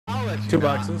Two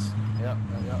boxes. Yep.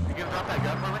 You gonna drop that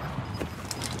gun for me?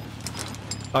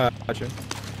 Alright, gotcha.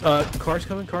 Car's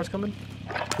coming, car's coming.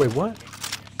 Wait, what?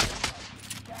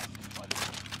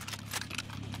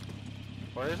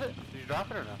 Where is it? Did you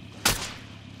drop it or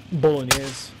no?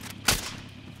 Bolognese.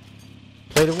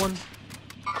 Plated one.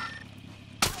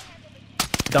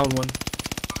 Down one.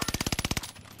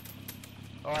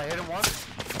 Oh, I hit him once.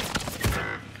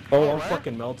 Oh, I'm where?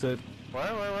 fucking melted.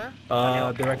 Where?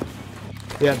 Direct.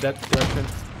 Yeah, that direction.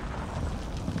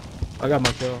 I got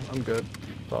my kill. I'm good.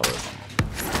 Solid.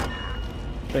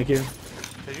 Thank you.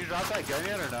 Did you drop that gun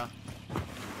yet or no?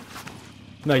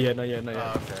 Not yet. Oh, okay. We're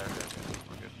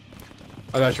good.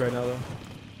 I got you right now, though.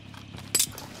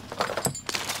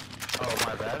 Oh,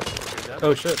 my bad. You're dead?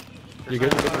 Oh, shit. You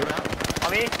good?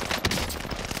 On me?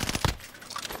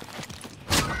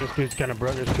 This dude's kind of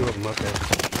broke. There's two of them up there.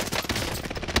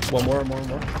 One more. Get him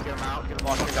out. Get him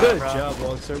off. Good job,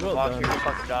 Walker. Well done.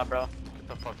 Fucking job, bro. Get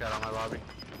the fuck out of my lobby.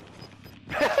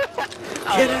 Get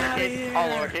out of here! All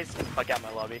lowercase. Fuck out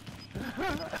my lobby.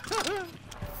 Where's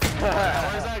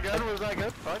that gun? Where's that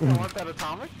gun? Fuck, I want that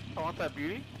atomic. I want that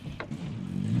beauty.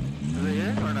 Is it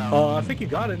here or no? I think you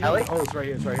got it. No. Ellie? Oh, it's right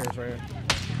here. It's right here.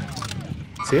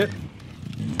 See it?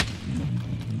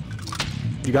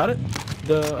 You got it?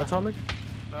 The atomic?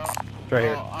 No. Right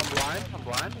here. I'm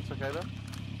blind. It's okay though.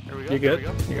 Here we go. You good?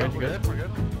 Here we go. You good? We're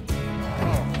good.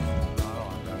 Oh.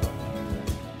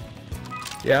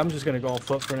 Yeah, I'm just gonna go on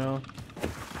foot for now.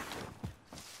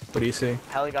 What do you see?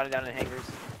 Hallie got it down in hangars.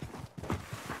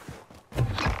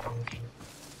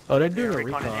 Oh, they're doing a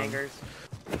Recon in recon. hangars.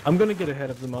 I'm gonna get ahead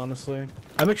of them, honestly.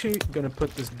 I'm actually gonna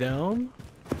put this down.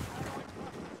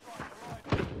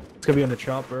 It's gonna be on the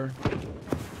chopper.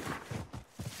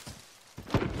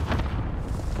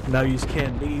 Now you just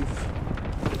can't leave.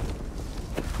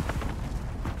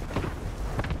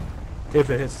 If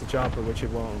it hits the chopper, which it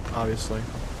won't, obviously.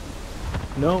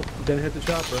 Nope, didn't hit the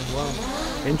chopper. Wow.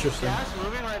 Interesting. Yeah, it's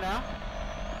moving right now.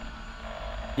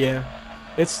 Yeah.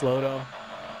 It's slow though.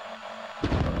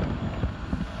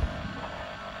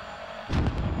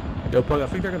 Yo, Pug, I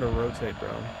think they're gonna rotate, bro.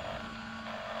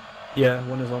 Yeah,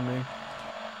 one is on me.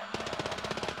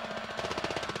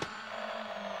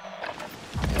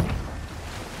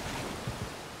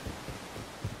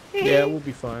 Yeah, we'll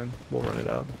be fine. We'll run it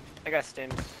out. I got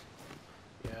stims.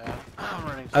 Yeah, I'm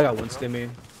running. I got one stimmy.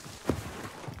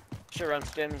 Should run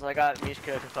stims. I got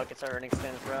Mishka to fucking start running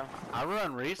stims, bro. I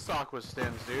run restock with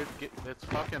stims, dude. It's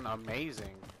fucking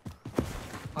amazing.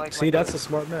 See, that's a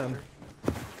smart man.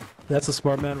 That's a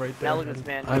smart man right there. Now look at this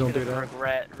man. I don't He's do gonna that.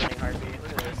 regret running heartbeat.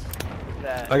 Look at this. Look at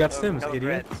that. I got No- stims, no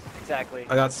idiot. regrets. Exactly.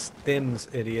 I got stims,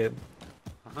 idiot.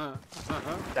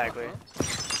 Exactly.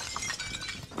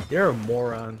 You're a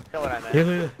moron. You know what I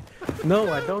meant.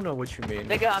 No, I don't know what you mean.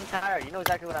 Nigga, I'm tired. You know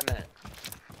exactly what I meant.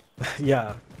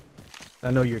 Yeah.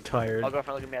 I know you're tired. My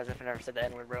girlfriend look at me as if I never said the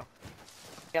N-word, bro.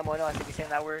 Yeah, Moino, I think you saying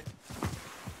that word.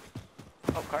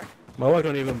 Oh, car. My wife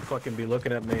don't even fucking be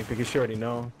looking at me because she already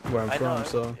know where I'm I from, know.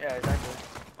 so. Yeah, exactly.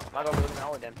 My girl be looking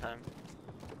all the damn time.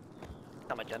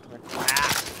 I'm a gentleman.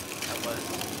 Ah! That was.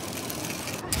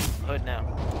 Hood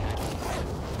now.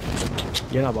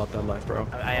 You're not about that life, bro.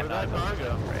 I am Where'd not. that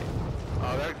car go? Right.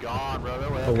 Oh, they're gone, bro. They're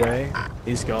way up. Away.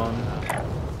 He's gone.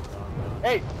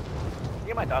 Hey! You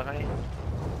get my dog, honey.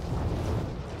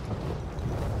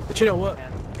 But you know what?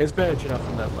 Man. It's better that you're not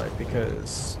from that life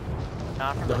because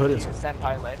Not from The hood is-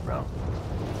 senpai life, bro.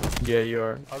 yeah, you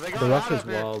are. Oh, they The got rough out is of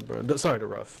it. wild, bro. Sorry, the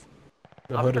rough.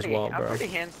 The I'm hood is pretty- wild, bro. I'm pretty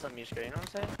handsome, Mishka, you know what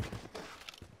I'm saying?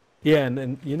 Yeah,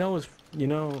 and you know,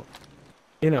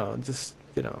 just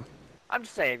I'm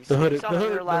just saying. If The you hood see is- me the on hood-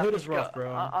 your the lap, hood is Mishka, rough,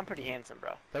 bro. I'm pretty handsome,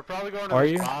 bro. They're probably going to Are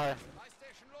the you? spy.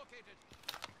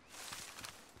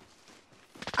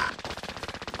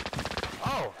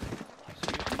 Oh.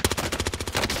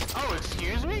 Oh,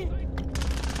 excuse me?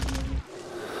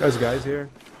 There's guys here.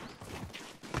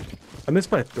 I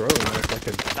missed my throw like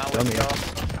a Not dummy. with y'all.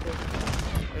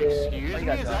 Excuse you me?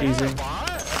 got Is that? that Easy. a bot?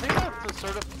 I think that's the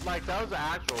sort of, like, that was the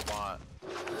actual bot.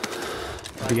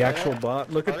 The actual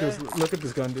bot. Look at Are this. they- Look at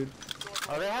this gun, dude.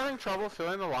 Are they having trouble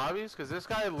filling the lobbies? Because this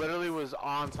guy literally was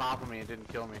on top of me and didn't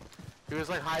kill me. He was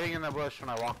like hiding in the bush when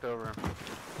I walked over him.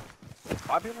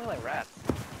 Why people are like rats?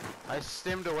 I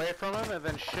stimmed away from him and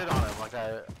then shit on him. Like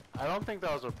I don't think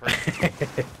that was a person.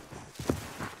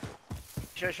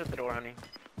 Should have shut the door, honey.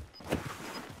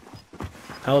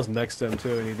 I was next to him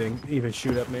too, and he didn't even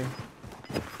shoot at me.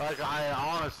 Like I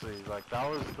honestly, like that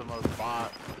was the most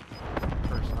bot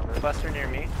person I've ever. Buster near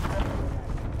me.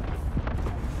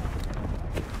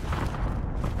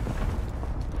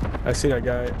 I see that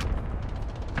guy.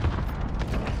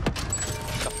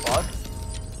 The fuck?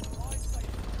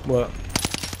 What?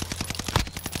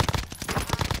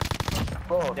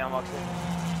 Oh, down walks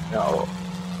in. No.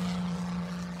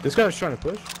 This guy was trying to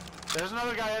push. There's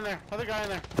another guy in there. Another guy in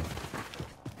there.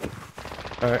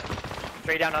 Alright.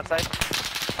 Straight down outside.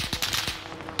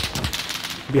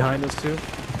 Behind us too.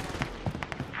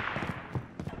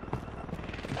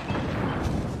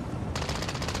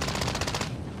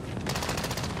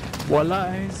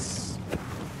 Walleyes.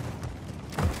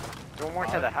 One more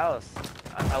to the house.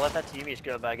 I left that to you, Mish,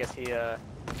 but I guess he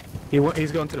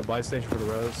He's going to the buy station for the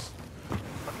rose.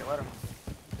 fucking let him.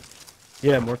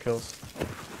 Yeah, more kills.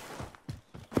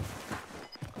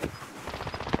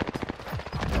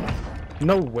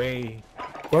 No way.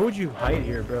 Why would you hide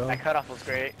here, bro? That cutoff was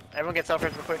great. Everyone get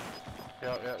self-res real quick.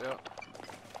 Yep.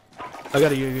 I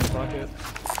got a UAV in the pocket.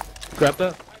 Grab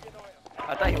that.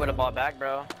 I thought he would have bought back,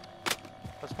 bro.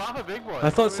 Let's pop a big boy. I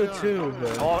thought What so are we doing? too,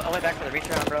 but... Oh, I went back for the reach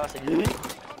around, bro. I said,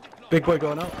 Big boy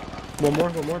going out. One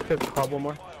more. Pip, pop one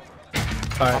more.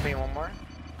 Alright. popping one more.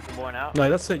 We're going out. No,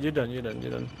 that's it. You're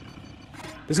done.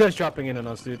 This guy's dropping in on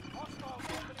us, dude.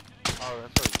 Oh,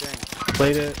 that's what he's saying.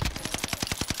 Played it.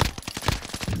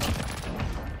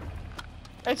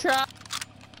 I tried.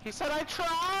 He said I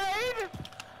tried!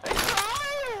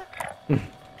 I tried!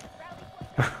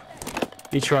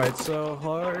 He tried so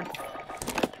hard.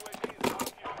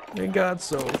 It got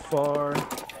so far.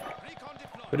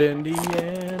 But in the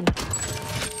end,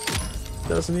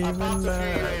 doesn't I even popped a few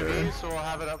matter. UAVs, so we'll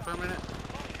have it up for a minute.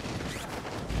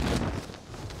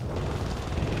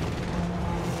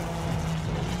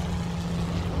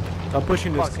 I'm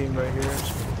pushing this Fuck. team right here.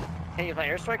 Hey, you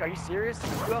playing airstrike? Are you serious?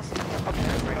 Who else? Fucking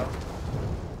airstrike.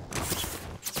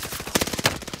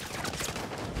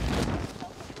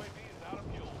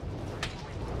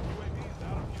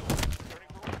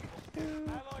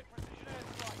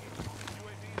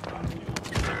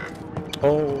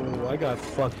 Oh, I got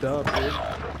fucked up, dude.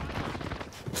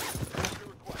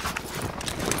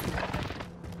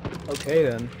 Okay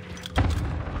then.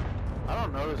 I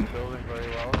don't know this building very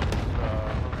well.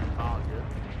 It's not good.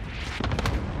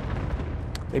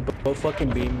 They both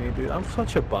fucking beat me, dude. I'm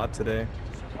such a bot today.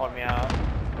 Hold me out.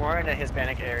 We're in the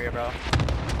Hispanic area, bro.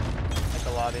 Like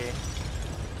the lobby.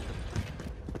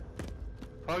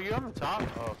 Oh, you on the top?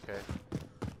 Oh, okay.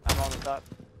 I'm on the top.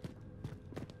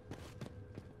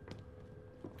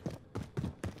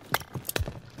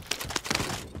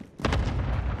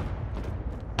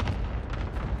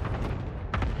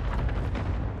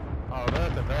 Oh, they're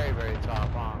at the very, very top,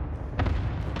 huh?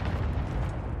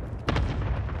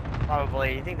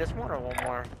 Probably. You think this one or one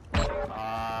more?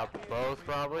 Both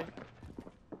probably.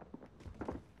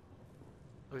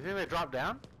 Do you think they dropped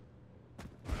down?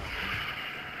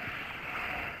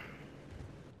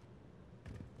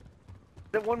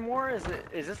 Is it one more? Is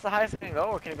this the highest it can go,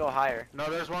 or can it go higher? No,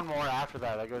 there's one more after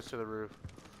that that goes to the roof.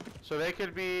 So they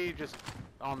could be just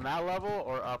on that level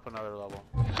or up another level.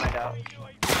 Find out.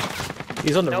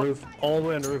 He's on the Nope. roof. All the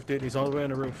way on the roof, dude. He's all the way on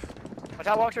the roof. Watch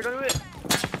out, Walker. Don't do it.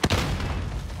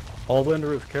 All the way on the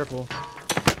roof. Careful.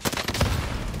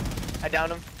 I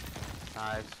downed him.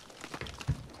 Nice.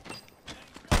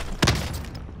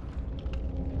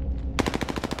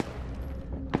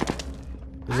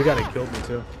 There's a guy that killed me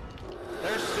too.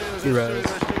 There's two, He there's res.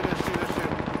 two.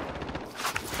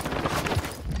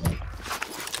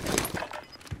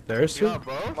 There's You two. got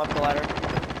both? I'm up the ladder.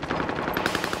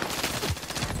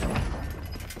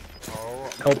 Oh,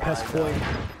 El Pescoy.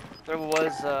 There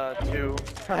was two.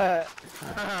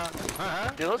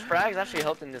 Dude, those frags actually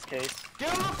helped in this case. Get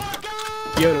the fuck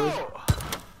out! Yo,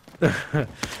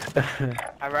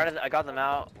 I got them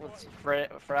out with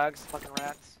frags, fucking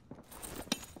rats.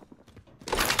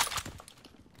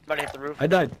 About to hit the roof. I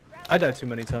died too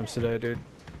many times today, dude.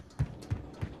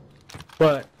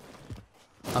 But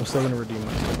I'm still gonna redeem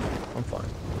myself. I'm fine.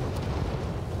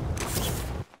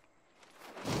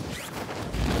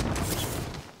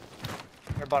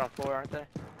 They're bottom floor, aren't they?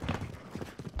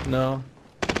 No.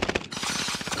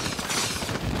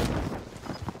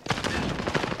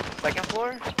 Second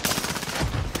floor?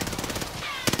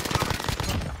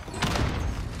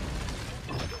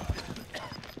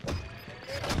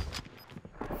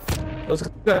 Let's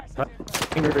go.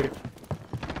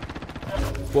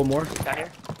 One more. Down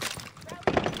here?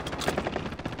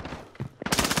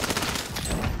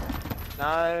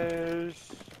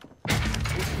 Nice.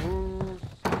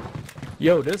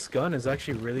 Yo, this gun is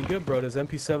actually really good, bro. This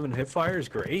MP7 hipfire is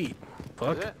great.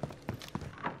 Fuck. Is it?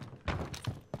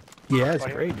 Yeah, it's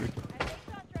Right great, dude.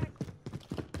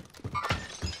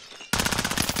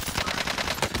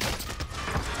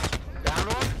 Down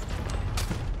one?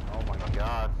 Oh my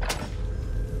god.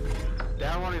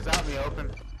 Down one is out in the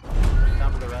open.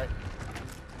 Down to the right.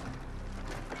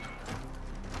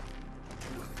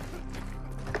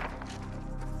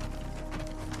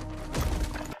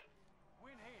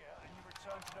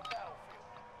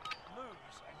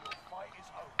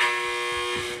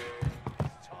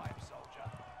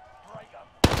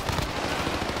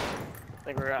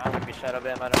 think I'm gonna be shadow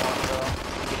banned. I don't want to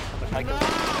go. I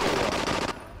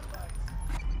can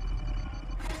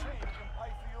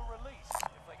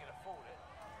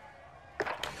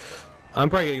I'm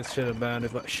probably gonna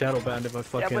get shadow banned if I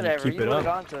fucking whatever. keep You it would've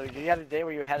up. gone to. You had a day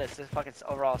where you had a fucking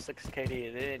overall 6 KD.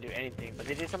 They didn't do anything, but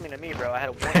they did something to me, bro. I had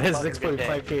a fucking 6.5 good day.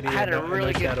 KD I had a and no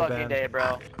really good shadow fucking ban. day,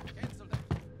 bro.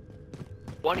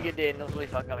 One good day and those really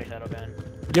fucking got me shadow banned.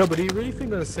 Yo, but do you really think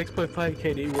that a 6.5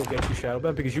 KD will get you shadow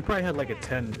banned? Because you probably had like a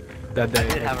 10 that day. I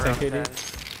did Like have a 10 around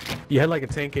KD. 10. You had like a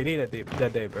 10 KD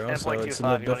that day, bro. So it's a 10.25. little You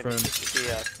want to be different.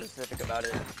 specific about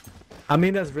it. I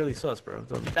mean, that's really sus, bro.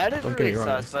 That is don't get really me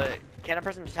wrong. sus, but can a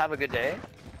person just have a good day?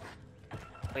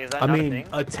 Like, is that I not mean, a thing?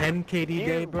 a 10 KD Can you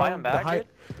day, buy bro. them back, dude?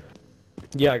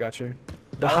 Yeah, I got you.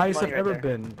 The I love highest I've money right ever there.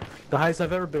 been. The highest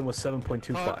I've ever been was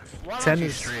 7.25. Why 10 don't you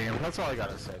is. stream? That's all I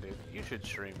gotta say, dude. You should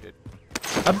stream, dude.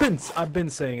 I've been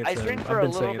saying it's I 10. streamed for I've a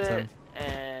been little saying it's 10. bit,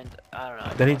 and I don't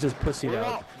know. Then he just pussied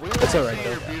out. We It's want alright to see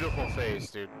though. your beautiful face,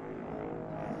 dude.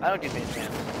 I don't do face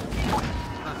cams.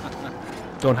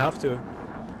 Don't have to.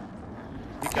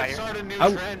 You Guy can here? start a new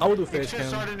I trend. will do You face should cam.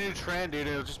 start a new trend, dude.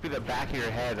 It'll just be the back of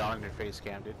your head on your face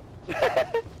cam, dude.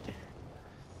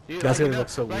 Dude, That's like, gonna look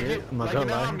so weird, I'm not like, gonna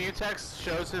you know lie. how Mutex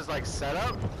shows his like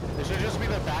setup? It should just be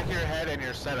the back of your head and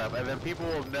your setup, and then people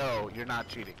will know you're not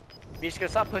cheating. Mishka,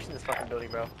 stop pushing this fucking building,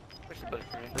 bro. Push the building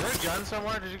for me. Is there a gun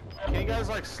somewhere? Can you guys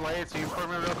like slay a team for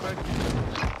me real quick?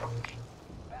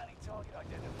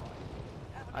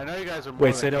 I know you guys are more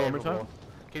Wait, than say that one more capable. time?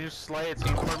 Can you slay a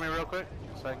team for me real quick?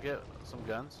 So I can get some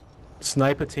guns?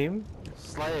 Snipe a team?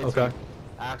 Slay a Okay. team.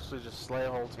 Actually, just slay a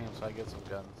whole team so I get some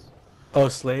guns. Oh,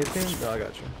 slay a team? No, I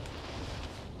got you.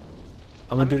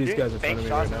 I'm gonna do these guys in front of me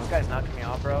right This now. guy's knocking me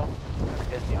off, bro.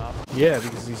 Piss me off. Yeah,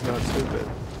 because he's not stupid.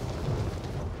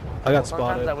 I got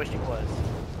Sometimes spotted. I wish he was.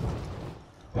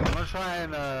 I'm gonna try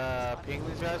and ping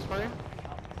these guys for you.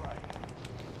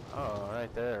 Oh,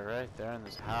 right there in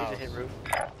this He house. just hit roof.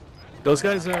 Those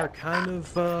guys are kind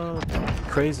of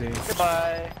crazy.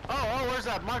 Goodbye. Oh, where's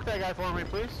that? Mark that guy for me,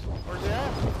 please. Where's he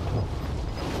at?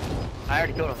 I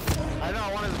already killed him. I know,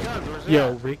 I want his guns. Where's he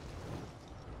Yo, at? Rick.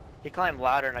 He climbed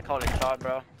ladder and I called it a shot,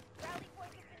 bro.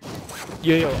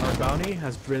 Yo, our bounty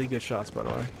has really good shots, by the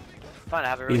way. Fine, I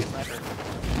have a really He's- sniper.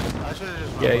 I should've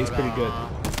just Yeah, run he's low pretty down.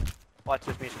 good. Watch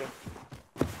this, Mishka.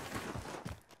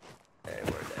 Hey,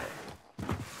 where are they?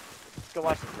 Let's go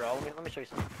watch this, bro. Let me show you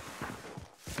something.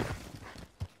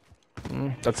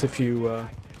 That's if you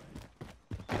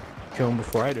kill him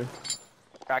before I do.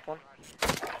 Cracked one.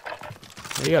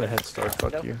 You got a head start,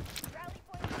 fuck Nope. you.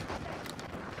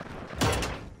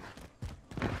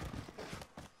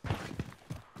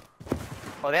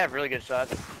 Oh, they have really good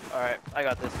shots. Alright, I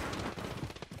got this.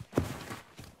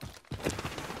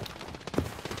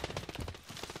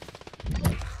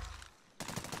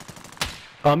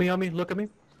 On me, look at me.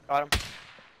 Got him.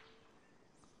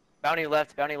 Bounty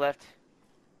left, bounty left.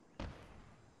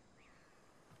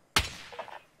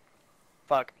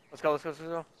 Fuck. Let's go, let's go, let's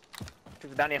go. Get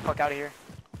the bounty and fuck out of here.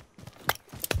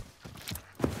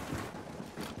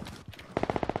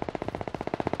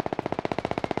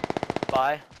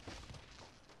 Bye.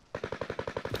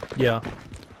 Yeah.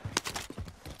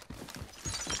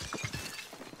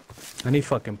 I need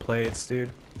fucking plates, dude.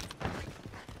 I'm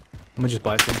gonna just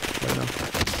buy some right now.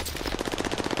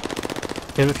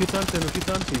 Hit him a few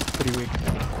times, he's pretty weak.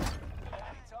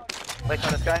 Plates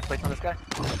on this guy, plates on this guy.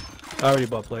 I already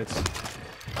bought plates.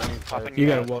 Popping You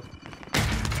gotta walk.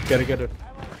 Gotta get it.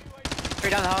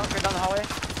 Straight down the hallway.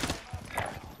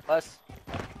 Plus,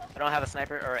 I don't have a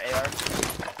sniper or AR.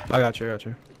 I got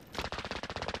you.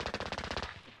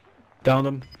 Down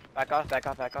him. Back off, back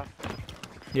off, back off.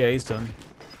 Yeah, he's done.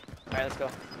 Alright, let's go.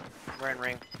 We're in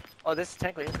ring. Oh, this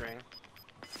technically is ring.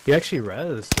 He actually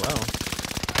res, wow.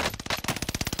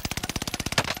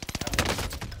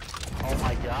 Oh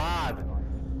my god.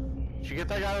 Did you get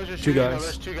that guy that was just Two shooting? No, guys.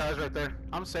 there's two guys right there.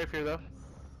 I'm safe here though.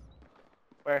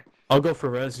 Where? I'll go for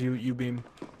res, you beam.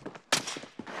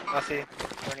 I'll see.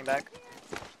 Turning back.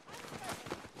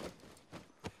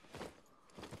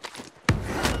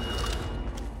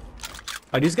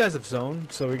 These guys have zone,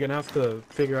 so we're gonna have to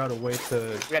figure out a way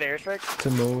to We got an airstrike. to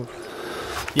move.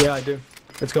 Yeah, I do.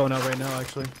 It's going out right now,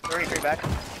 actually. 33 back.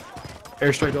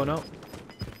 Airstrike going out.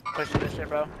 Pushing this shit,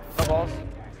 bro. No balls.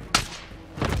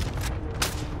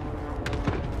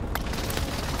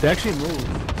 They actually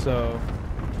move, so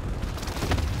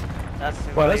That's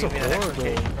Wow, that's a gonna be the next horrible-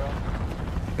 location, bro.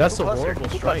 that's Who a clustered? horrible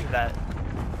Who strike. clustered that?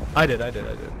 I did.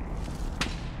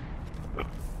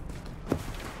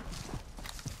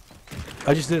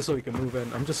 I just did it so we can move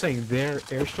in. I'm just saying their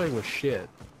airstrike was shit.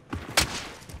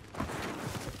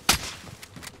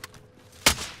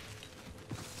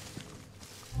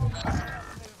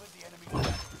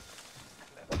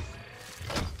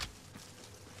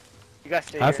 You guys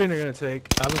stay I here. think they're gonna take.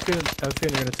 I have a feeling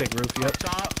they're gonna take roof. Yep. Up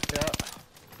top. Yep.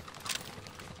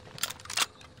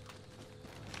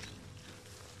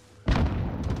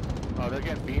 Oh, they're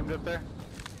getting beamed up there.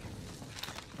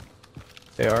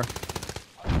 They are.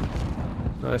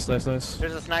 Nice, nice, nice.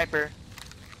 There's a sniper.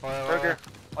 Burger.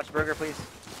 Watch Burger, please.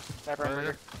 Sniper on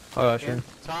Burger. Oh, gosh, In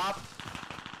top.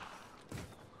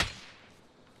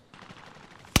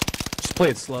 just play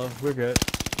it slow. We're good.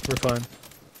 We're fine.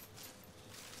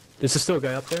 Is there still a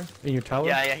guy up there in your tower?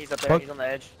 Yeah, he's up there. Fuck. He's on the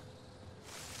edge.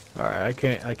 All right,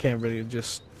 I can't really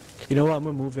just. You know what? I'm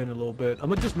gonna move in a little bit. I'm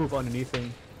gonna just move underneath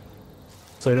him,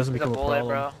 so he doesn't He's a become a bullet,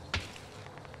 problem.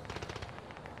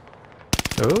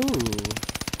 bro. Ooh,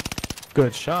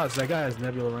 good shots. That guy has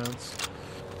nebula rounds,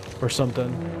 or something.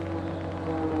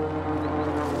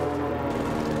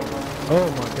 Oh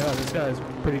my god, this guy has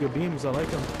pretty good beams. I like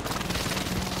him.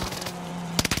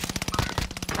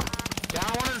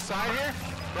 Down one inside here.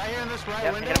 Right here in this right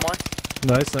Yep, window. hit him once.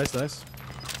 Nice, nice, nice.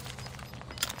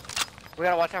 We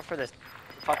gotta watch out for this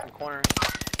fucking corner.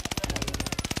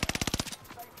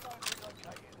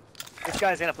 This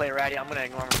guy's gonna play ratty. I'm gonna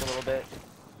ignore him for a little bit.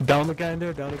 Down the guy in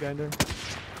there. Down the guy in there.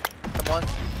 Come on.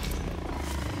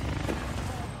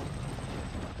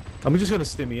 I'm just gonna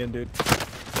stim me in, dude.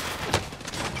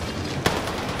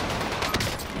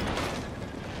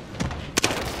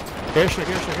 Airstrike,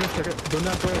 airstrike, airstrike. Do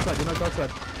not go outside. Do not go outside.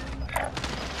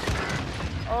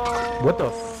 Oh. What the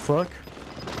fuck?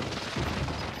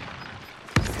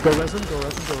 Go resin, go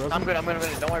resin, go resin. I'm good. Don't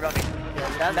worry about me.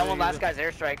 That one last guy's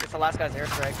airstrike. It's the last guy's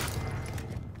airstrike.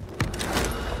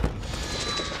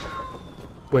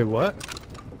 Wait, what?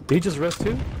 Did he just rest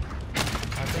too?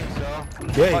 I think so.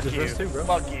 Yeah, Fuck he just you. rest too, bro.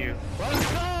 Fuck you. Let's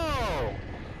go!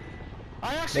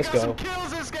 I actually Let's got some go.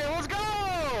 kills this game. Let's go!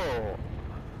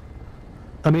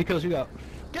 How many kills you got?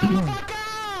 Get the fuck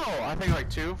out! I think like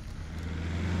 2.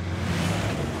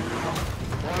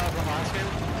 One up from last game.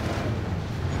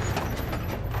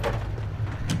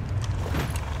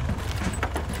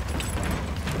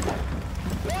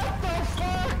 What the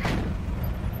fuck?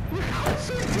 You got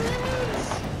some demons!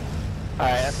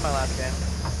 Alright, that's my last game.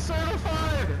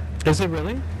 Certified! Is it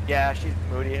really? Yeah, she's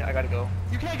moody. I gotta go.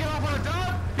 You can't get off on a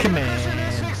dub! Come You're gonna crush your on.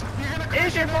 next 6 You're gonna crush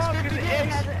It's your your next fault 50 because it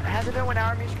games! hasn't been 1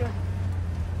 hour, Mishka.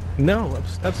 No,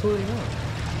 absolutely not.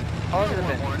 How long has it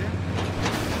been? Morning.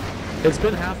 It's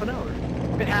been half an hour.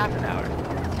 It's been half an hour.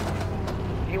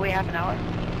 Can you wait half an hour?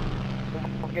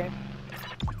 One more game?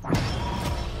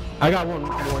 I got one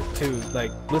more too.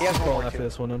 Like, let's He has just one call more after too.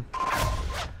 this one.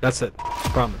 That's it.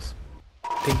 Promise.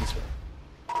 Thank you, sir.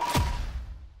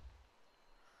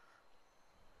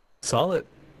 Solid.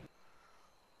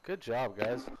 Good job,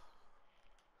 guys.